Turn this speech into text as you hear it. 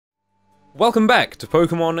Welcome back to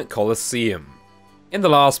Pokémon Colosseum. In the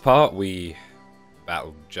last part, we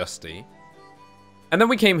battled Justy. And then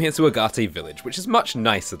we came here to Agate Village, which is much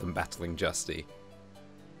nicer than battling Justy.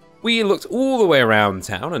 We looked all the way around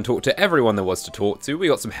town and talked to everyone there was to talk to. We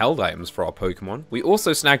got some held items for our Pokemon. We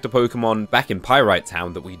also snagged a Pokemon back in Pyrite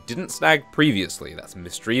Town that we didn't snag previously. That's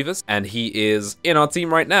Misdreavus, and he is in our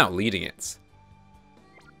team right now, leading it.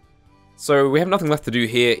 So we have nothing left to do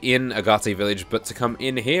here in Agate Village but to come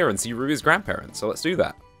in here and see Ruby's grandparents, so let's do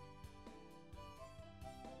that.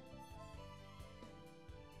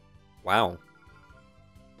 Wow.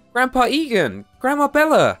 Grandpa Egan! Grandma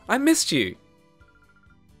Bella! I missed you!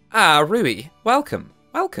 Ah, Ruby, welcome,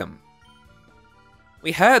 welcome.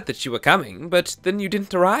 We heard that you were coming, but then you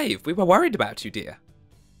didn't arrive. We were worried about you, dear.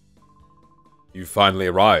 You finally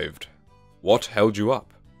arrived. What held you up?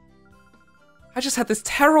 I just had this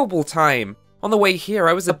terrible time. On the way here,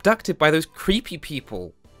 I was abducted by those creepy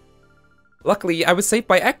people. Luckily, I was saved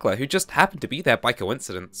by Ekla, who just happened to be there by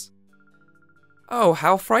coincidence. Oh,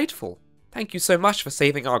 how frightful. Thank you so much for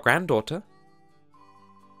saving our granddaughter.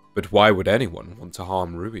 But why would anyone want to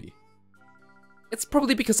harm Ruby? It's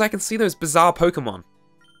probably because I can see those bizarre Pokémon.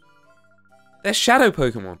 They're Shadow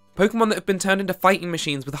Pokémon. Pokémon that have been turned into fighting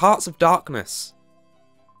machines with hearts of darkness.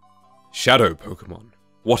 Shadow Pokémon?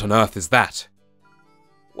 What on earth is that?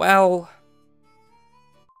 Well...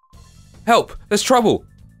 Help! There's trouble!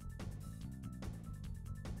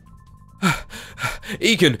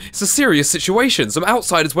 Egan, it's a serious situation. Some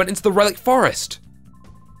outsiders went into the Relic Forest.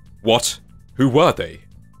 What? Who were they?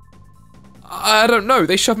 I don't know.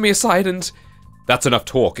 They shoved me aside and... That's enough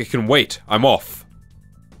talk. It can wait. I'm off.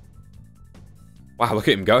 Wow, look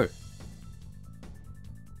at him go.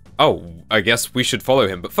 Oh, I guess we should follow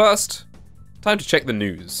him. But first, time to check the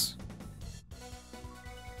news.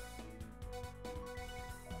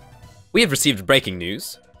 We have received breaking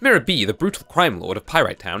news. Mirror B, the brutal crime lord of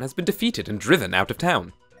Pyrite Town, has been defeated and driven out of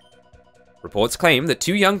town. Reports claim that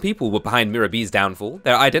 2 young people were behind Mirror B's downfall.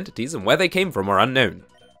 Their identities and where they came from are unknown.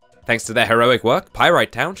 Thanks to their heroic work,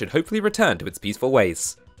 Pyrite Town should hopefully return to its peaceful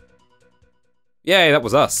ways. Yay, that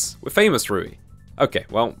was us. We're famous, Rui. Okay,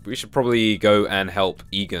 well, we should probably go and help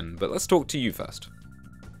Egan, but let's talk to you first.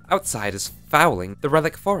 Outsiders fouling the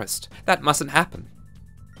Relic Forest. That mustn't happen.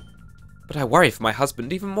 But I worry for my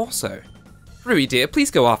husband even more so. Rui dear,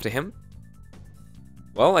 please go after him.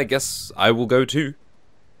 Well, I guess I will go too.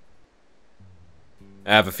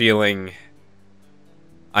 I have a feeling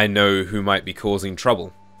I know who might be causing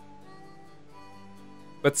trouble.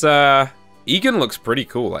 But, Egan looks pretty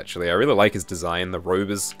cool, actually. I really like his design. The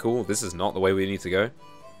robe is cool. This is not the way we need to go.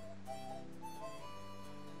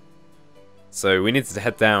 So, we need to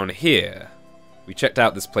head down here. We checked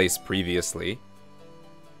out this place previously.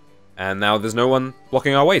 And now there's no one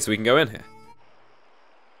blocking our way, so we can go in here.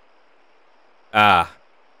 Ah,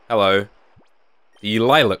 hello. The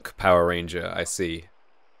Lilac Power Ranger, I see.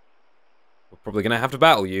 We're probably gonna have to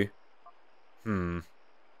battle you.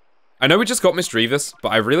 I know we just got Misdreavus,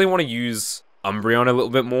 but I really want to use Umbreon a little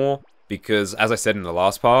bit more, because, as I said in the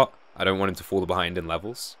last part, I don't want him to fall behind in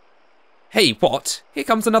levels. Hey, what? Here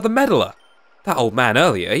comes another meddler. That old man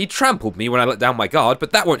earlier, he trampled me when I let down my guard,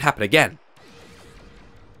 but that won't happen again.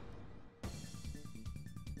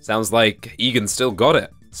 Sounds like Egan still got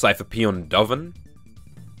it. Cypherpeon Doven.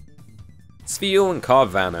 Sveal and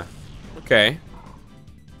Carvanna. Okay.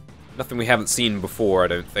 Nothing we haven't seen before, I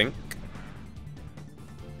don't think.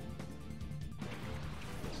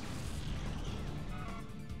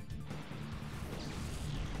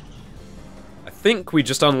 I think we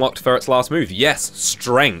just unlocked Ferret's last move. Yes,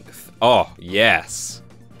 Strength. Oh, yes.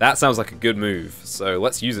 That sounds like a good move, so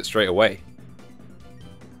let's use it straight away.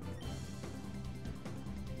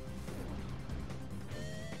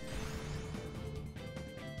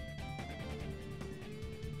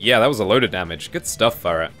 Yeah, that was a load of damage. Good stuff,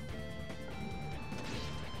 Ferret.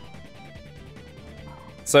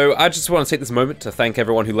 So, I just want to take this moment to thank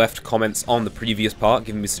everyone who left comments on the previous part,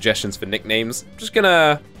 giving me suggestions for nicknames. I'm just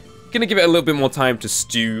gonna give it a little bit more time to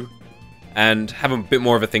stew and have a bit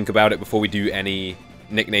more of a think about it before we do any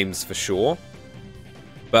nicknames for sure.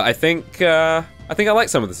 But I think I like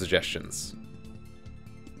some of the suggestions.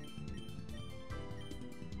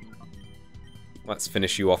 Let's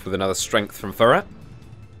finish you off with another strength from Ferret.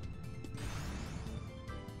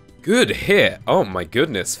 Good hit! Oh my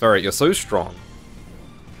goodness, Ferret, you're so strong.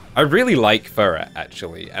 I really like Ferret,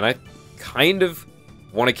 actually, and I kind of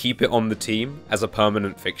want to keep it on the team as a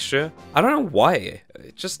permanent fixture. I don't know why,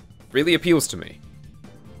 it just really appeals to me.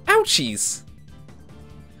 Ouchies!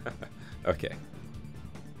 Okay.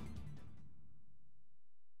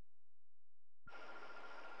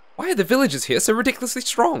 Why are the villagers here so ridiculously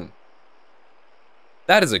strong?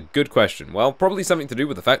 That is a good question. Well, probably something to do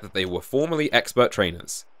with the fact that they were formerly expert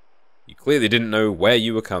trainers. You clearly didn't know where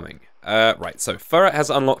you were coming. Right, so Furret has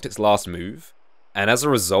unlocked its last move, and as a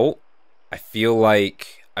result, I feel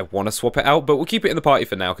like I want to swap it out, but we'll keep it in the party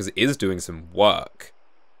for now because it is doing some work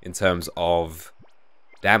in terms of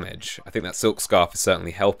damage. I think that Silk Scarf is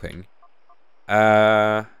certainly helping.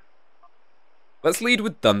 Let's lead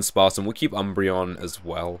with Dunsparce, and we'll keep Umbreon as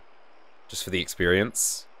well, just for the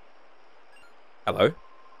experience. Hello?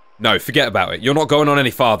 No, forget about it. You're not going on any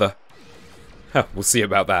farther. We'll see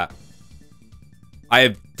about that.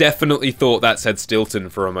 I definitely thought that said Stilton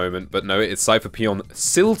for a moment, but no, it's Cypher Peon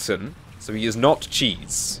Silton, so he is not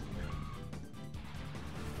cheese.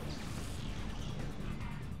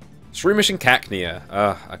 Shroomish and Cacnea.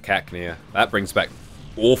 A Cacnea. That brings back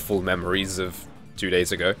awful memories of 2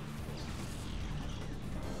 days ago.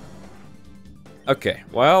 Okay,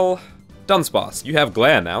 well, Dunsparce, you have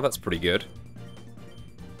Glare now, that's pretty good.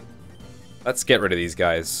 Let's get rid of these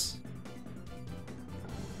guys.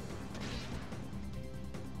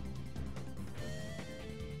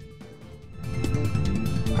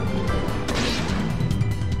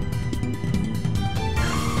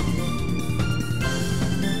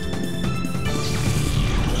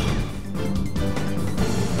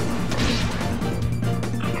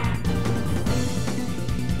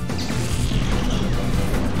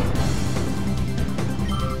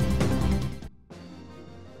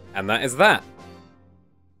 And that is that.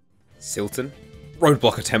 Silton.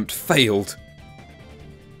 Roadblock attempt failed.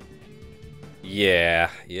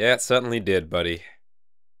 Yeah, it certainly did, buddy.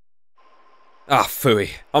 Ah,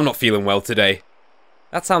 phooey. I'm not feeling well today.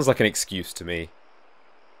 That sounds like an excuse to me.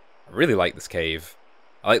 I really like this cave.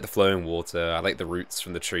 I like the flowing water. I like the roots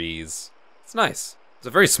from the trees. It's nice. It's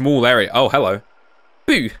a very small area. Oh, hello.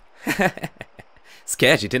 Boo!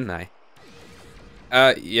 Scared you, didn't I?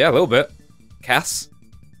 Yeah, a little bit. Cass?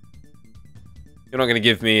 You're not going to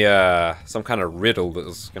give me some kind of riddle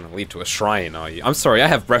that's going to lead to a shrine, are you? I'm sorry, I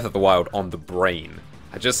have Breath of the Wild on the brain.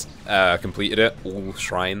 I just completed it, all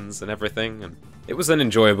shrines and everything, and it was an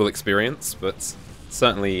enjoyable experience, but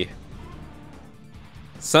certainly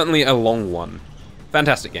a long one.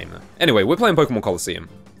 Fantastic game, though. Anyway, we're playing Pokémon Colosseum.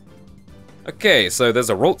 Okay, so there's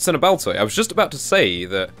a Ralts and a Baltoy. I was just about to say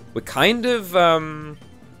that we're kind of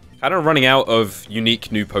running out of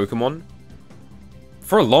unique new Pokémon.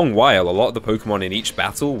 For a long while, a lot of the Pokemon in each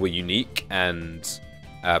battle were unique and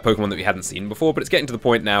Pokemon that we hadn't seen before, but it's getting to the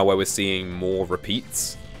point now where we're seeing more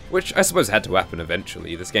repeats, which I suppose had to happen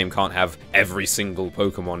eventually. This game can't have every single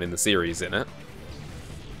Pokemon in the series in it.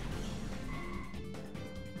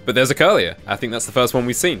 But there's a Curlier. I think that's the first one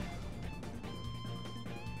we've seen.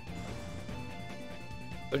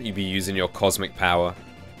 Don't you be using your cosmic power.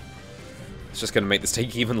 It's just going to make this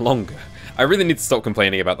take even longer. I really need to stop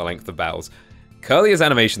complaining about the length of battles. Curlier's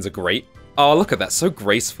animations are great. Oh, look at that, so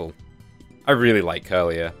graceful. I really like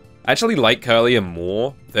Curlier. I actually like Curlier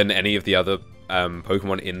more than any of the other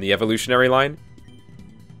Pokemon in the evolutionary line.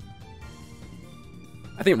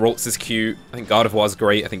 I think Ralts is cute, I think Gardevoir's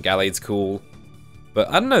great, I think Gallade's cool. But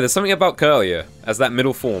I don't know, there's something about Curlier as that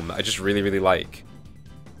middle form that I just really, really like.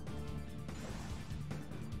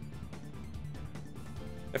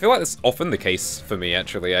 I feel like that's often the case for me,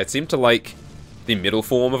 actually. I seem to like the middle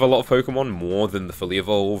form of a lot of Pokemon more than the fully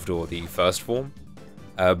evolved or the first form.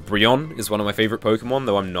 Brionne is one of my favorite Pokemon,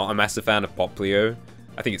 though I'm not a massive fan of Poplio.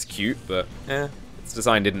 I think it's cute, but its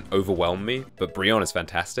design didn't overwhelm me, but Brionne is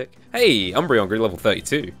fantastic. Hey, Umbreon grew to level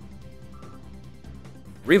 32.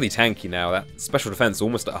 Really tanky now, that special defense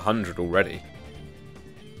almost at 100 already.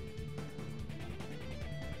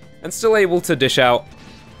 And still able to dish out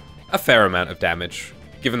a fair amount of damage,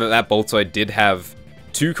 given that that Baltoy did have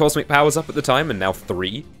 2 cosmic powers up at the time, and now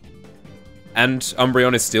 3. And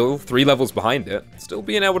Umbreon is still 3 levels behind it, still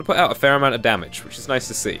being able to put out a fair amount of damage, which is nice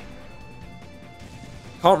to see.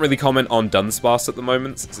 Can't really comment on Dunsparce at the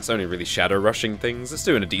moment, since it's only really shadow rushing things. It's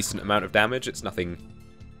doing a decent amount of damage, it's nothing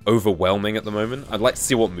overwhelming at the moment. I'd like to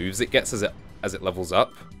see what moves it gets as it levels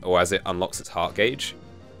up, or as it unlocks its heart gauge,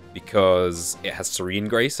 because it has Serene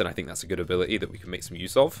Grace, and I think that's a good ability that we can make some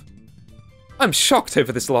use of. I'm shocked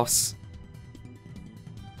over this loss.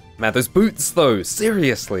 Man, those boots though,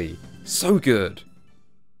 seriously, so good.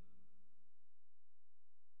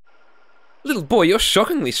 Little boy, you're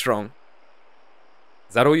shockingly strong.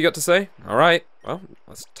 Is that all you got to say? Alright, well,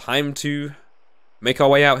 it's time to make our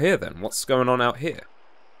way out here then. What's going on out here?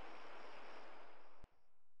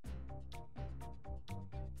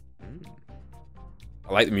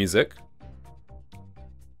 I like the music.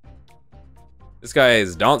 This guy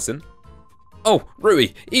is dancing. Oh, Rui,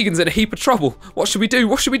 Egan's in a heap of trouble. What should we do?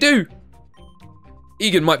 What should we do?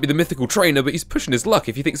 Egan might be the mythical trainer, but he's pushing his luck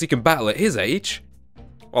if he thinks he can battle at his age.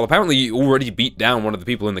 Well, apparently he already beat down one of the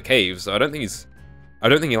people in the cave, so I don't think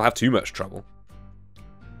he'll have too much trouble.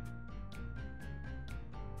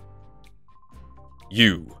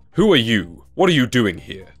 You. Who are you? What are you doing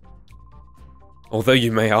here? Although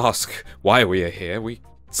you may ask why we are here, we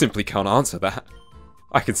simply can't answer that.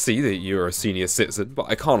 I can see that you're a senior citizen, but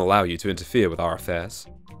I can't allow you to interfere with our affairs.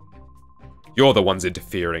 You're the ones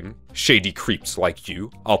interfering. Shady creeps like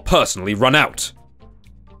you. I'll personally run out.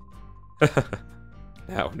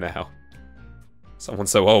 Now. Someone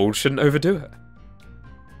so old shouldn't overdo it.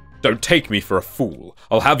 Don't take me for a fool.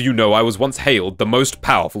 I'll have you know I was once hailed the most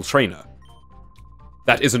powerful trainer.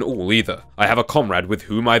 That isn't all either. I have a comrade with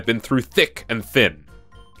whom I've been through thick and thin.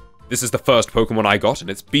 This is the first Pokemon I got, and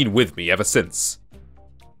it's been with me ever since.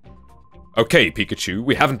 Okay, Pikachu,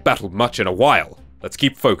 we haven't battled much in a while. Let's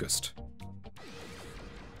keep focused.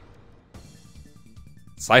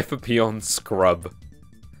 Cypherpeon Scrub.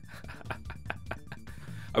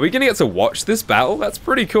 Are we gonna get to watch this battle? That's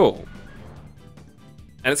pretty cool.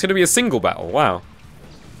 And it's gonna be a single battle, wow.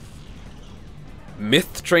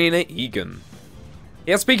 Myth Trainer Egan.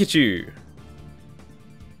 He has Pikachu!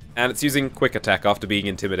 And it's using Quick Attack after being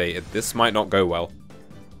intimidated. This might not go well.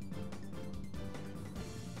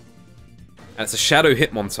 And it's a Shadow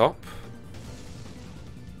Hitmontop.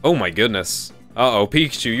 Oh my goodness. Uh-oh,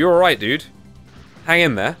 Pikachu, you're alright, dude. Hang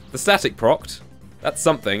in there. The static procced. That's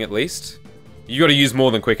something, at least. You gotta use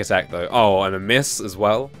more than Quick Attack, though. Oh, and a miss as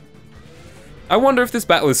well. I wonder if this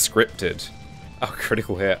battle is scripted. Oh,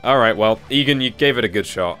 critical hit. Alright, well, Egan, you gave it a good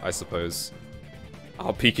shot, I suppose.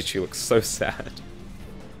 Oh, Pikachu looks so sad.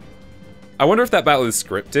 I wonder if that battle is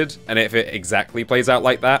scripted, and if it exactly plays out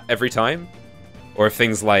like that every time. Or if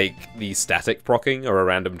things like the static procking are a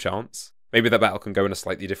random chance. Maybe that battle can go in a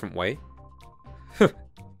slightly different way.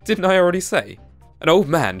 Didn't I already say? An old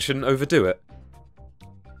man shouldn't overdo it.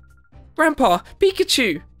 Grandpa,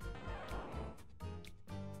 Pikachu!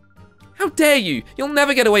 How dare you! You'll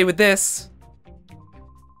never get away with this!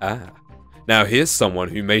 Ah, now here's someone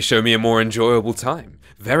who may show me a more enjoyable time.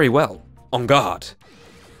 Very well. On guard.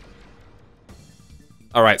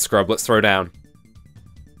 Alright, Scrub, let's throw down.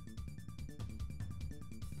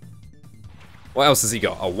 What else has he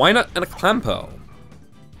got? A Wynut and a Clamperl.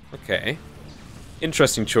 Okay.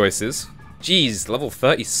 Interesting choices. Jeez, level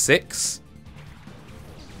 36?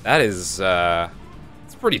 That is,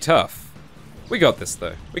 it's pretty tough. We got this,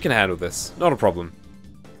 though. We can handle this. Not a problem.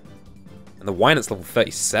 And the Wynut's level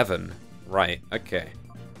 37. Right, okay.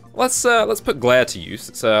 Let's put Glare to use.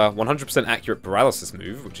 It's a 100% accurate paralysis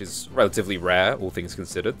move, which is relatively rare, all things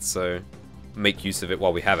considered, so make use of it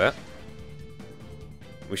while we have it.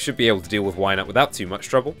 We should be able to deal with Wynut without too much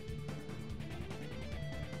trouble.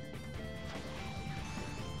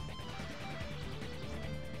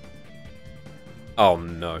 Oh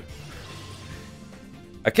no.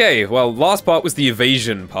 Okay, well, last part was the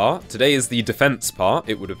evasion part. Today is the defense part,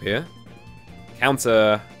 it would appear.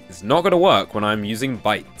 Counter is not going to work when I'm using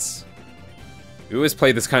bites. We always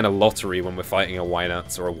play this kind of lottery when we're fighting a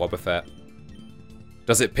Wynut or a Wobbuffet.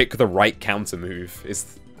 Does it pick the right counter move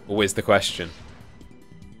is always the question.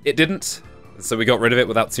 It didn't, so we got rid of it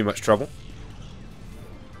without too much trouble.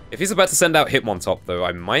 If he's about to send out Hitmontop, though,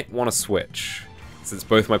 I might want to switch, since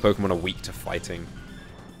both my Pokemon are weak to fighting.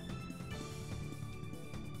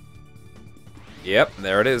 Yep,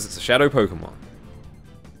 there it is. It's a Shadow Pokemon.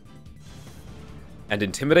 And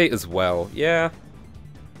Intimidate as well. Yeah.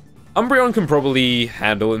 Umbreon can probably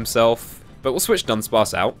handle himself, but we'll switch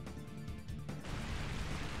Dunsparce out.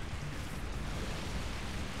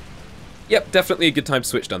 Yep, definitely a good time to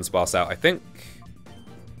switch Dunsparce out, I think.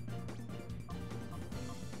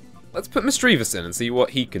 Let's put Misdreavus in and see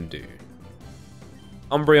what he can do.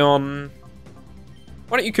 Umbreon...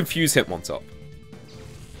 Why don't you confuse Hitmontop?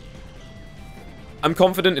 I'm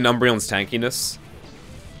confident in Umbreon's tankiness,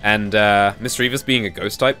 and Misdreavus being a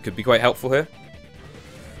ghost type could be quite helpful here.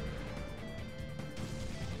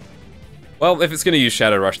 Well, if it's going to use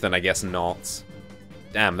Shadow Rush, then I guess not.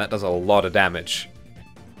 Damn, that does a lot of damage.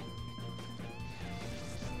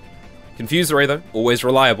 Confuse Ray, though, always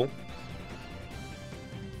reliable.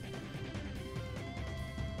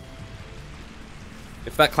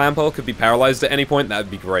 If that Clamperl could be paralyzed at any point, that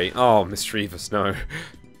would be great. Oh, Misdreavus, no.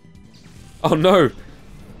 Oh no!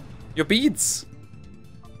 Your beads!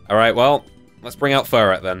 Alright, well, let's bring out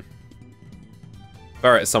Furret then.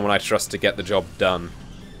 Furret is someone I trust to get the job done.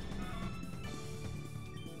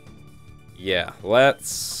 Yeah,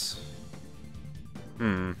 let's...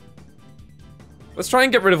 Let's try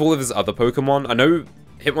and get rid of all of his other Pokemon. I know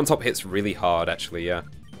Hitmontop hits really hard, actually, yeah.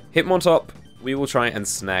 Hitmontop, we will try and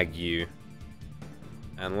snag you.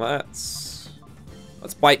 And let's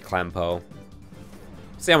bite Clampo.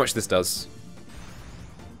 See how much this does.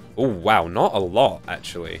 Oh, wow, not a lot,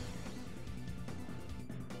 actually.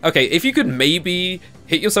 Okay, if you could maybe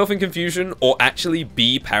hit yourself in confusion or actually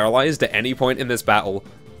be paralyzed at any point in this battle,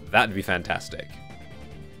 that'd be fantastic.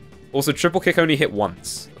 Also, triple kick only hit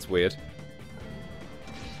once. That's weird.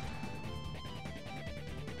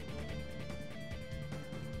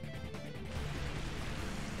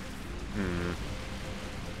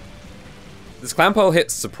 This Clampo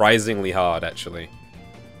hits surprisingly hard, actually.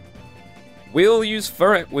 We'll use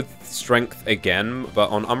Furret with strength again,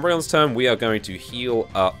 but on Umbreon's turn, we are going to heal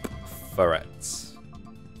up Furret.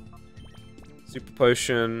 Super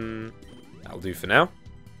Potion. That'll do for now.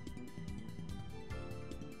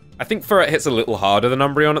 I think Furret hits a little harder than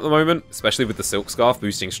Umbreon at the moment, especially with the Silk Scarf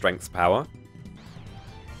boosting Strength's power.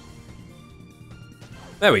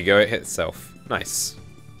 There we go, it hit itself. Nice.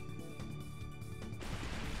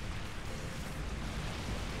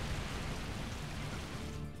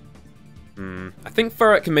 I think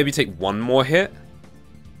Furret can maybe take one more hit.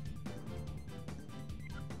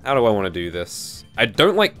 How do I want to do this? I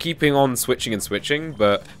don't like keeping on switching and switching,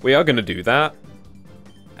 but we are going to do that.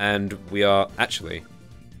 And we are... Actually...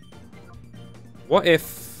 What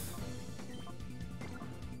if...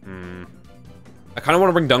 I kind of want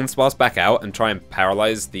to bring Dunsparce back out and try and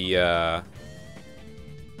paralyze the... I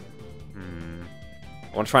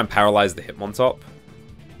want to try and paralyze the Hitmontop.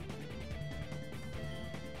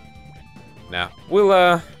 Nah,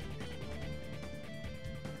 we'll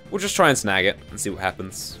just try and snag it and see what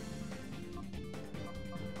happens.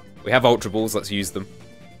 We have Ultra Balls, let's use them.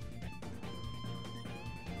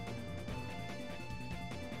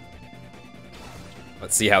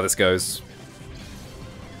 Let's see how this goes.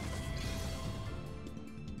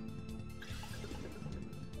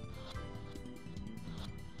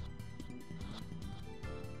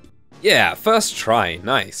 Yeah, first try,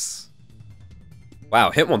 nice. Wow,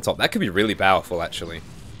 Hitmontop, that could be really powerful, actually.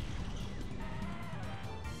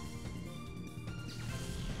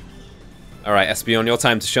 Alright, Espeon, your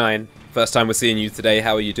time to shine. First time we're seeing you today,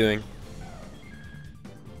 how are you doing?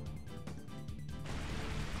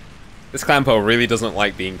 This Clampo really doesn't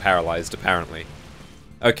like being paralyzed, apparently.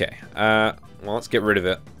 Okay, well, let's get rid of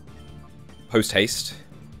it. Post-haste.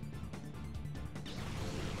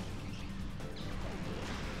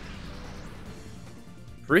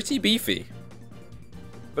 Pretty beefy.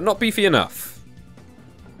 But not beefy enough.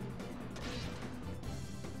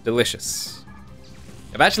 Delicious.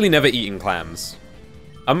 I've actually never eaten clams.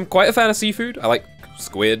 I'm quite a fan of seafood. I like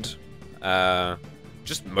squid,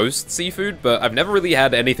 just most seafood, but I've never really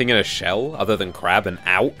had anything in a shell other than crab and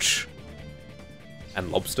ouch. And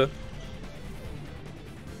lobster.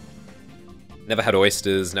 Never had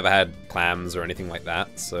oysters, never had clams or anything like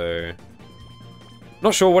that, so...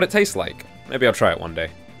 Not sure what it tastes like. Maybe I'll try it one day.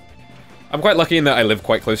 I'm quite lucky in that I live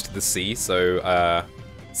quite close to the sea, so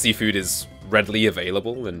seafood is readily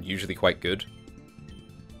available and usually quite good.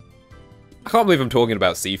 I can't believe I'm talking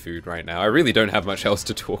about seafood right now. I really don't have much else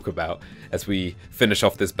to talk about as we finish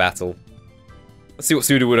off this battle. Let's see what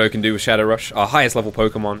Sudowoodo can do with Shadow Rush, our highest level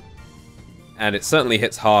Pokemon. And it certainly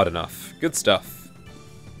hits hard enough. Good stuff.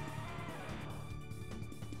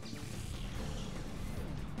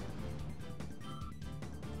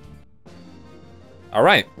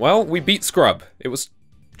 Alright, well, we beat Scrub. It was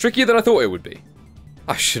trickier than I thought it would be.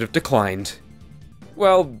 I should have declined.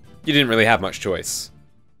 Well, you didn't really have much choice.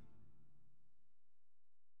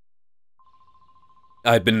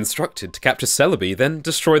 I had been instructed to capture Celebi, then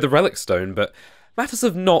destroy the Relic Stone, but matters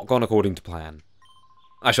have not gone according to plan.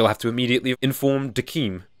 I shall have to immediately inform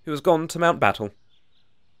Dakeem, who has gone to Mount Battle.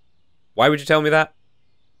 Why would you tell me that?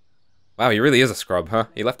 Wow, he really is a scrub, huh?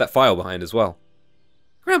 He left that file behind as well.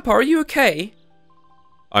 Grandpa, are you okay?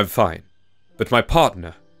 I'm fine, but my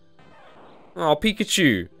partner... Oh,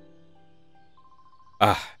 Pikachu!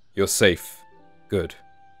 Ah, you're safe. Good,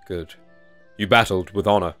 good. You battled with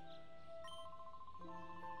honor.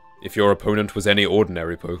 If your opponent was any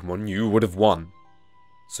ordinary Pokemon, you would have won.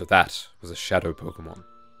 So that was a Shadow Pokemon.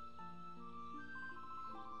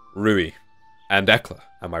 Rui, and Ekla,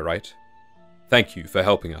 am I right? Thank you for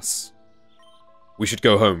helping us. We should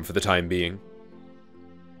go home for the time being.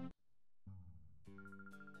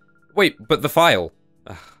 Wait, but the file.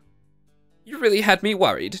 Ugh. You really had me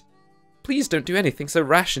worried. Please don't do anything so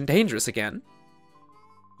rash and dangerous again.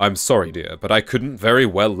 I'm sorry, dear, but I couldn't very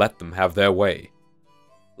well let them have their way.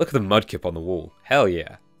 Look at the mudkip on the wall. Hell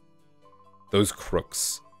yeah. Those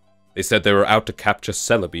crooks. They said they were out to capture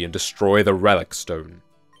Celebi and destroy the Relic Stone.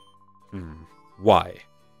 Why?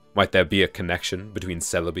 Might there be a connection between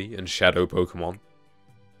Celebi and Shadow Pokémon?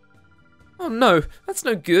 Oh no, that's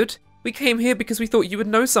no good. We came here because we thought you would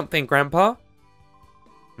know something, Grandpa.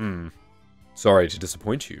 Sorry to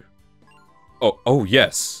disappoint you. Oh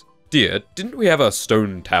yes. Dear, didn't we have a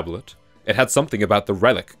stone tablet? It had something about the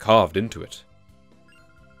relic carved into it.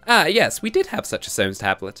 Ah, yes, we did have such a stone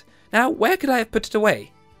tablet. Now, where could I have put it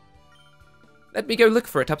away? Let me go look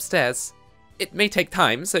for it upstairs. It may take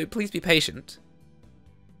time, so please be patient.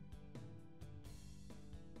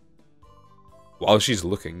 While she's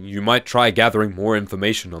looking, you might try gathering more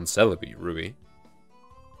information on Celebi, Rui.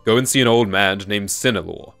 Go and see an old man named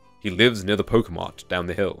Sinalor. He lives near the Pokemart down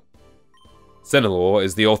the hill. Sinalor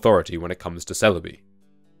is the authority when it comes to Celebi.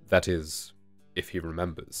 That is, if he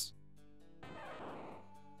remembers.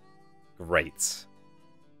 Great.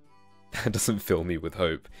 That doesn't fill me with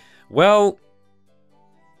hope. Well,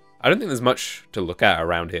 I don't think there's much to look at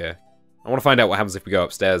around here. I want to find out what happens if we go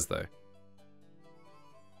upstairs, though.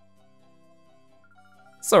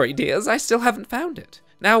 Sorry, dears, I still haven't found it.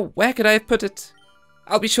 Now, where could I have put it?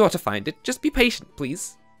 I'll be sure to find it. Just be patient,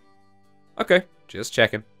 please. Okay, just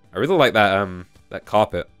checking. I really like that, that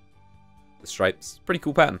carpet. The stripes. Pretty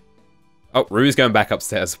cool pattern. Oh, Rui's going back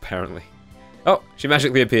upstairs, apparently. Oh, she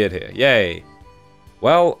magically appeared here. Yay.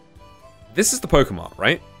 Well, this is the Pokemart,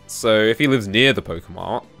 right? So if he lives near the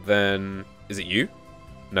Pokemart, then... Is it you?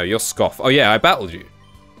 No, you're Scoff. Oh yeah, I battled you.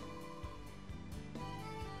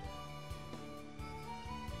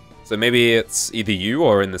 So maybe it's either you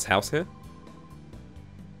or in this house here?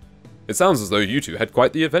 It sounds as though you two had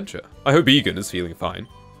quite the adventure. I hope Egan is feeling fine.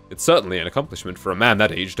 It's certainly an accomplishment for a man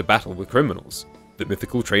that age to battle with criminals. The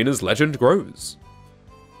mythical trainer's legend grows.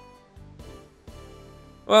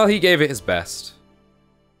 Well, he gave it his best.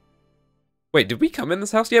 Wait, did we come in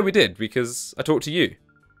this house? Yeah, we did, because I talked to you.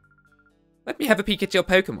 Let me have a peek at your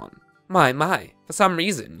Pokemon. My, for some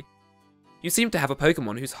reason, you seem to have a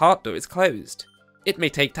Pokemon whose heart door is closed. It may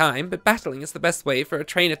take time, but battling is the best way for a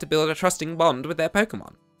trainer to build a trusting bond with their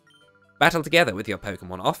Pokemon. Battle together with your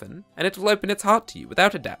Pokemon often, and it will open its heart to you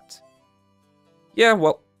without a doubt. Yeah,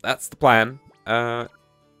 well, that's the plan. I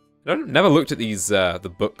never looked at these,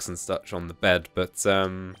 the books and such on the bed, but,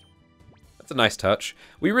 that's a nice touch.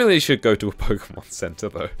 We really should go to a Pokemon Center,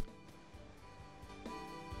 though.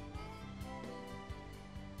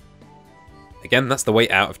 Again, that's the way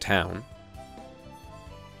out of town.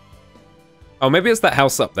 Oh, maybe it's that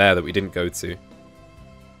house up there that we didn't go to.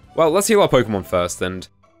 Well, let's heal our Pokemon first, and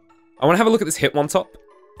I want to have a look at this Hitmontop,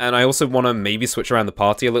 and I also want to maybe switch around the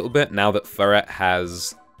party a little bit now that Furret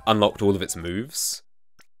has unlocked all of its moves.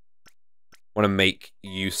 Want to make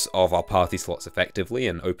use of our party slots effectively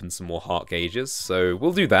and open some more heart gauges, so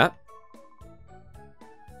we'll do that.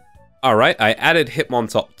 Alright, I added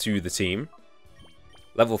Hitmontop to the team.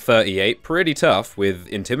 Level 38, pretty tough with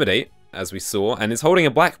Intimidate, as we saw, and is holding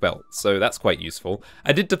a black belt, so that's quite useful.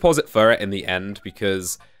 I did deposit Furret in the end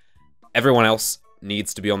because everyone else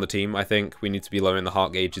needs to be on the team, I think. We need to be lowering the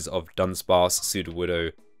heart gauges of Dunsparce,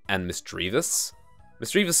 Sudowoodo, and Misdreavus.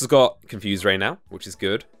 Misdreavus has got Confuse Ray now, which is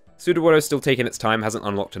good. Sudowoodo's still taking its time, hasn't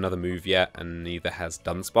unlocked another move yet, and neither has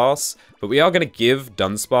Dunsparce. But we are going to give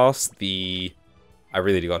Dunsparce the... I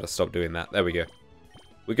really got to stop doing that. There we go.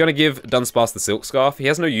 We're going to give Dunsparce the Silk Scarf. He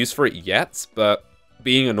has no use for it yet, but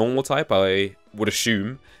being a normal type, I would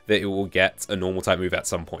assume that it will get a normal type move at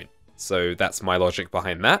some point. So that's my logic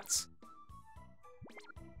behind that.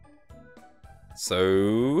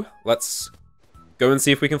 So let's go and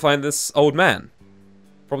see if we can find this old man.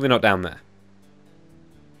 Probably not down there.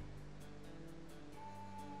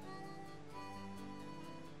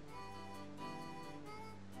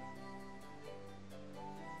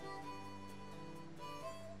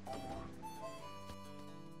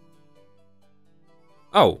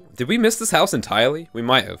 Oh, did we miss this house entirely? We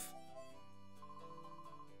might have.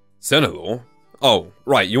 Sinalor? Oh,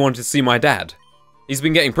 right, you wanted to see my dad. He's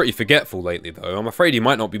been getting pretty forgetful lately, though. I'm afraid he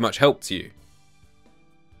might not be much help to you.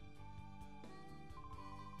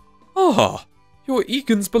 Ah, you're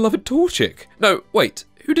Egan's beloved Torchic. No, wait,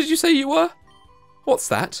 who did you say you were? What's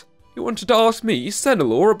that? You wanted to ask me,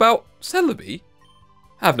 Sinalor, about Celebi?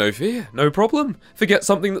 Have no fear, no problem. Forget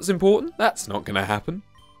something that's important? That's not gonna happen.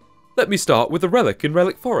 Let me start with the relic in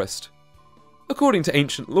Relic Forest. According to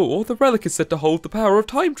ancient lore, the relic is said to hold the power of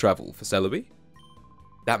time travel for Celebi.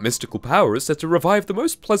 That mystical power is said to revive the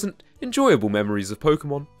most pleasant, enjoyable memories of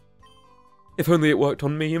Pokemon. If only it worked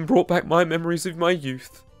on me and brought back my memories of my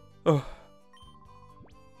youth. Oh.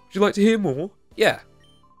 Would you like to hear more? Yeah.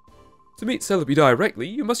 To meet Celebi directly,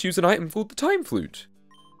 you must use an item called the Time Flute.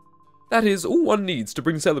 That is all one needs to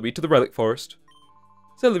bring Celebi to the Relic Forest.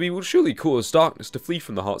 Celebi will surely cause darkness to flee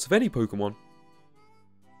from the hearts of any Pokemon.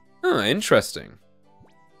 Ah, interesting.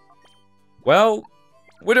 Well,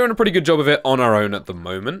 We're doing a pretty good job of it on our own at the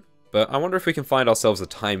moment, but I wonder if we can find ourselves a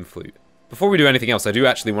time flute. Before we do anything else, I do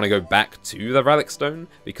actually want to go back to the relic stone,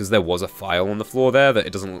 because there was a file on the floor there that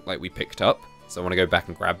it doesn't look like we picked up, so I want to go back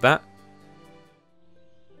and grab that.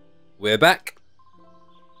 We're back.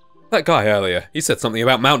 That guy earlier, he said something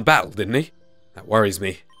about Mount Battle, didn't he? That worries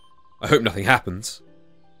me. I hope nothing happens.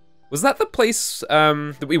 Was that the place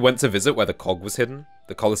that we went to visit where the cog was hidden?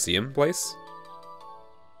 The Colosseum place?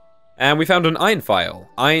 And we found an Iron File.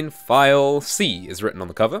 Iron File C is written on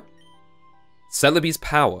the cover. Celebi's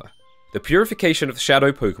power. The purification of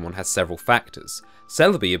Shadow Pokémon has several factors.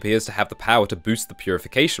 Celebi appears to have the power to boost the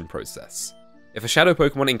purification process. If a Shadow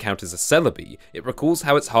Pokémon encounters a Celebi, it recalls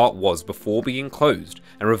how its heart was before being closed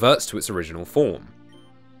and reverts to its original form.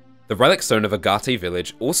 The Relic Stone of Agate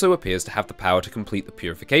Village also appears to have the power to complete the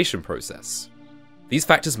purification process. These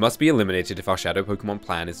factors must be eliminated if our Shadow Pokémon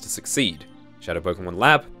plan is to succeed. Shadow Pokémon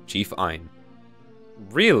Lab, Chief Ein.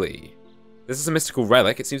 Really? This is a mystical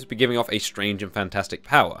relic, it seems to be giving off a strange and fantastic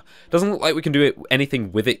power. Doesn't look like we can do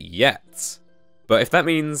anything with it yet. But if that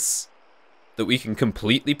means that we can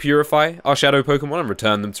completely purify our Shadow Pokémon and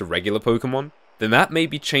return them to regular Pokémon, then that may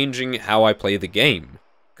be changing how I play the game.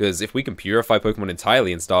 Because if we can purify Pokemon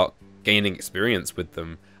entirely and start gaining experience with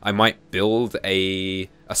them, I might build a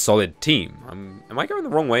solid team. Am I going the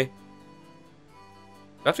wrong way? Do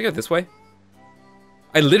I have to go this way?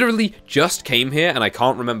 I literally just came here and I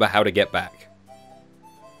can't remember how to get back.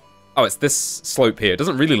 Oh, it's this slope here. It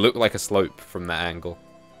doesn't really look like a slope from that angle.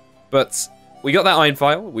 But we got that Iron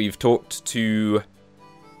File. We've talked to...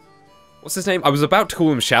 what's his name? I was about to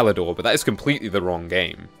call him Shalador, but that is completely the wrong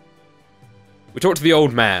game. We talked to the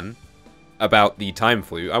old man about the time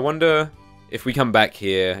flute. I wonder if we come back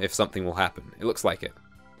here, if something will happen. It looks like it.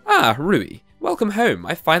 Ah, Rui. Welcome home.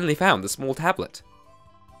 I finally found the small tablet.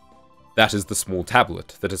 That is the small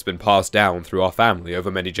tablet that has been passed down through our family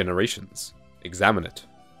over many generations. Examine it.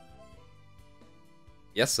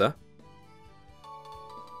 Yes, sir.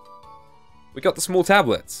 We got the small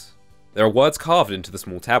tablets. There are words carved into the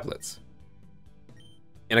small tablets.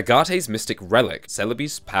 In Agate's mystic relic,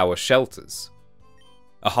 Celebi's power shelters.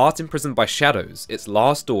 A heart imprisoned by shadows, its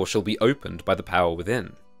last door shall be opened by the power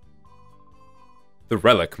within. The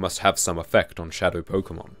relic must have some effect on Shadow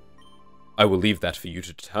Pokémon. I will leave that for you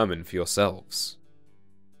to determine for yourselves.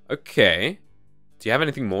 Okay. Do you have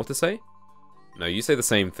anything more to say? No, you say the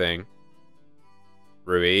same thing.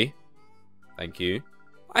 Rui. Thank you.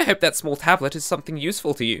 I hope that small tablet is something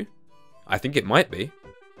useful to you. I think it might be.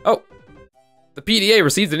 Oh! The PDA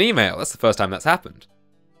received an email. That's the first time that's happened.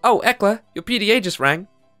 Oh, Ekla, your PDA just rang.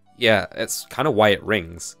 Yeah, it's kind of why it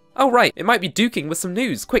rings. Oh, right, it might be duking with some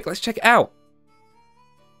news. Quick, let's check it out.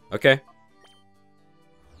 Okay.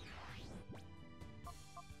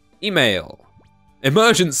 Email.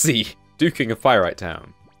 Emergency! Duking of Pyrite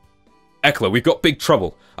Town. Ekla, we've got big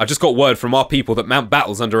trouble. I've just got word from our people that Mount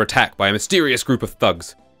Battle's under attack by a mysterious group of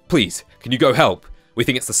thugs. Please, can you go help? We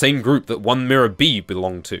think it's the same group that One Mirror B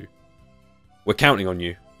belonged to. We're counting on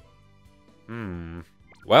you.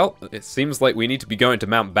 Well, it seems like we need to be going to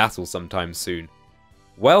Mount Battle sometime soon.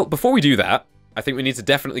 Well, before we do that, I think we need to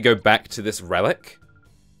definitely go back to this relic.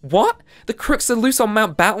 What? The crooks are loose on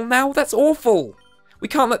Mount Battle now? That's awful! We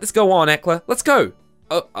can't let this go on, Ekla. Let's go!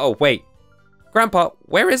 Oh, wait. Grandpa,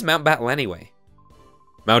 where is Mount Battle anyway?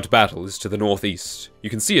 Mount Battle is to the northeast. You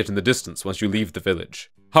can see it in the distance once you leave the village.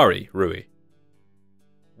 Hurry, Rui.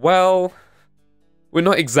 Well, we're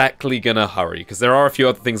not exactly gonna hurry, because there are a few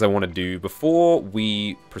other things I want to do before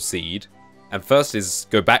we proceed. And first is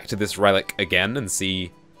go back to this relic again and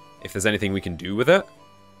see if there's anything we can do with it.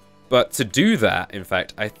 But to do that, in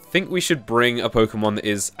fact, I think we should bring a Pokemon that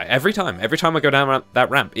is, every time I go down that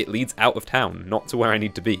ramp, it leads out of town, not to where I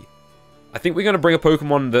need to be. I think we're going to bring a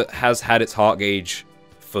Pokemon that has had its heart gauge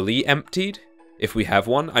fully emptied, if we have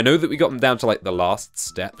one. I know that we got them down to like the last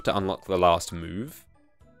step to unlock the last move,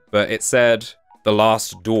 but it said the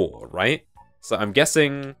last door, right? So I'm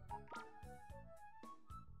guessing...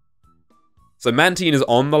 So Mantine is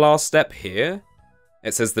on the last step here.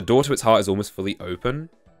 It says the door to its heart is almost fully open,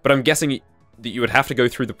 but I'm guessing that you would have to go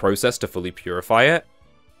through the process to fully purify it.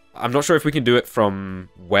 I'm not sure if we can do it from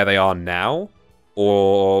where they are now,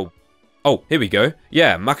 or... Oh, here we go.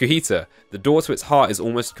 Yeah, Makuhita. The door to its heart is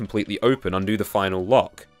almost completely open. Undo the final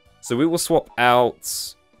lock. So we will swap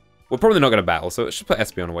out... We're probably not going to battle, so let's just put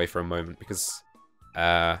Espeon away for a moment, because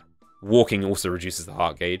walking also reduces the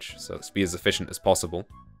heart gauge, so let's be as efficient as possible.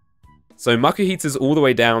 So Makuhita's all the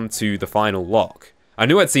way down to the final lock. I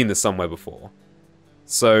knew I'd seen this somewhere before.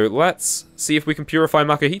 So let's see if we can purify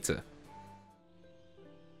Makuhita.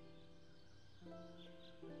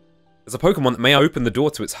 There's a Pokemon that may open the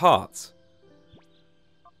door to its heart.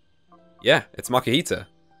 Yeah, it's Makihita.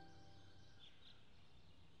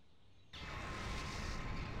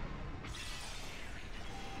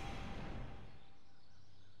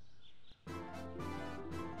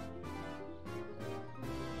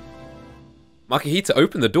 Makihita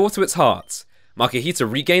opened the door to its heart. Makihita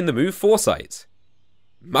regained the move Foresight.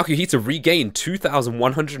 Makihita regained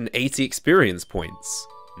 2,180 experience points.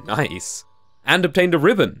 Nice. And obtained a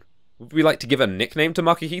ribbon. Would we like to give a nickname to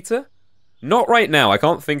Makihita? Not right now, I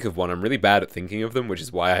can't think of one. I'm really bad at thinking of them, which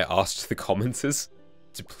is why I asked the commenters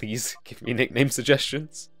to please give me nickname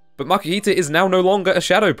suggestions. But Makihita is now no longer a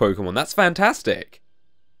Shadow Pokemon. That's fantastic.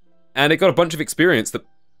 And it got a bunch of experience that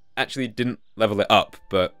actually didn't level it up,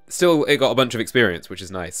 but still it got a bunch of experience, which is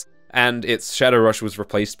nice. And its Shadow Rush was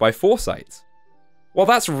replaced by Foresight. Well,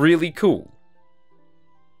 that's really cool.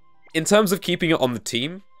 In terms of keeping it on the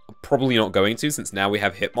team, I'm probably not going to, since now we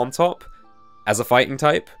have Hitmontop as a fighting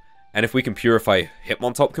type. And if we can purify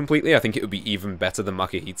Hitmontop completely, I think it would be even better than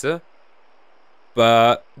Makihita.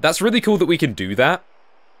 But that's really cool that we can do that.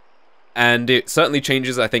 And it certainly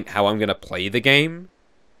changes, I think, how I'm going to play the game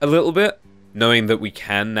a little bit, knowing that we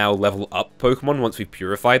can now level up Pokemon once we've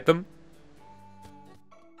purified them.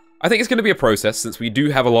 I think it's going to be a process, since we do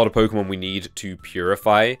have a lot of Pokemon we need to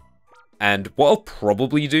purify. And what I'll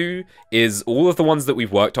probably do is all of the ones that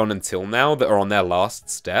we've worked on until now that are on their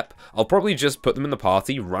last step, I'll probably just put them in the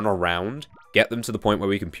party, run around, get them to the point where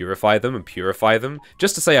we can purify them,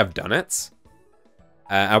 just to say I've done it.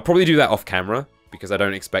 I'll probably do that off camera, because I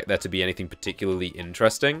don't expect there to be anything particularly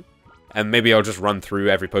interesting. And maybe I'll just run through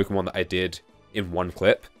every Pokemon that I did in one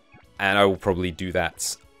clip, and I will probably do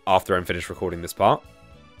that after I'm finished recording this part.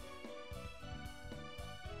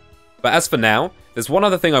 But as for now, there's one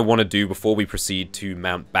other thing I want to do before we proceed to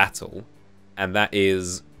Mount Battle, and that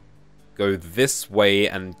is go this way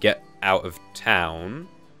and get out of town.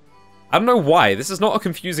 I don't know why, this is not a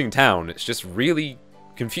confusing town, it's just really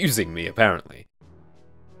confusing me, apparently.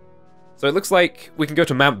 So it looks like we can go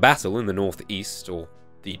to Mount Battle in the northeast, or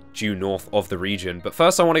the due north of the region, but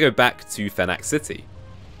first I want to go back to Fenac City.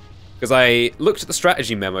 Because I looked at the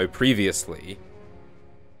strategy memo previously,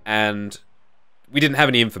 and we didn't have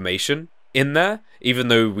any information in there, even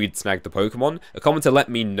though we'd snagged the Pokemon. A commenter let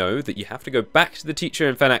me know that you have to go back to the teacher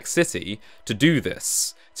in Fenac City to do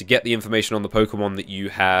this, to get the information on the Pokemon that you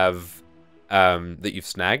have, that you've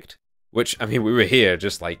snagged. Which, I mean, we were here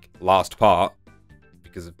just like last part,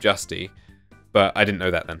 because of Justy, but I didn't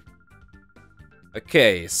know that then.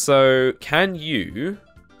 Okay, so can you...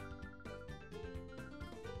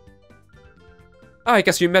 Oh, I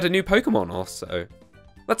guess you met a new Pokemon or so.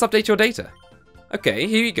 Let's update your data. Okay,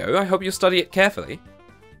 here you go. I hope you'll study it carefully.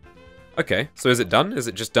 Okay, so is it done? Is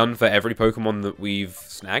it just done for every Pokemon that we've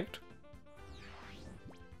snagged?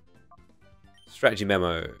 Strategy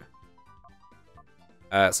memo.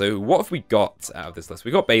 So what have we got out of this list?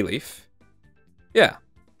 We got Bayleaf. Yeah.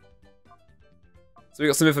 So we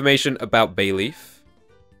got some information about Bayleaf.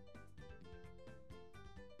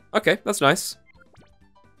 Okay, that's nice.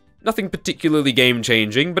 Nothing particularly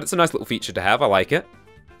game-changing, but it's a nice little feature to have. I like it.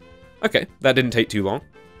 Okay, that didn't take too long.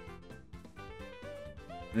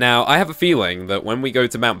 Now, I have a feeling that when we go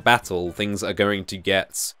to Mount Battle, things are going to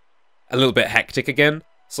get a little bit hectic again.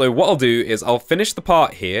 So what I'll do is I'll finish the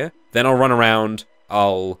part here, then I'll run around,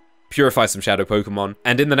 I'll purify some Shadow Pokemon,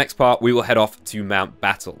 and in the next part, we will head off to Mount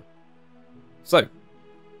Battle. So,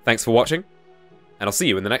 thanks for watching, and I'll see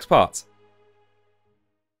you in the next part.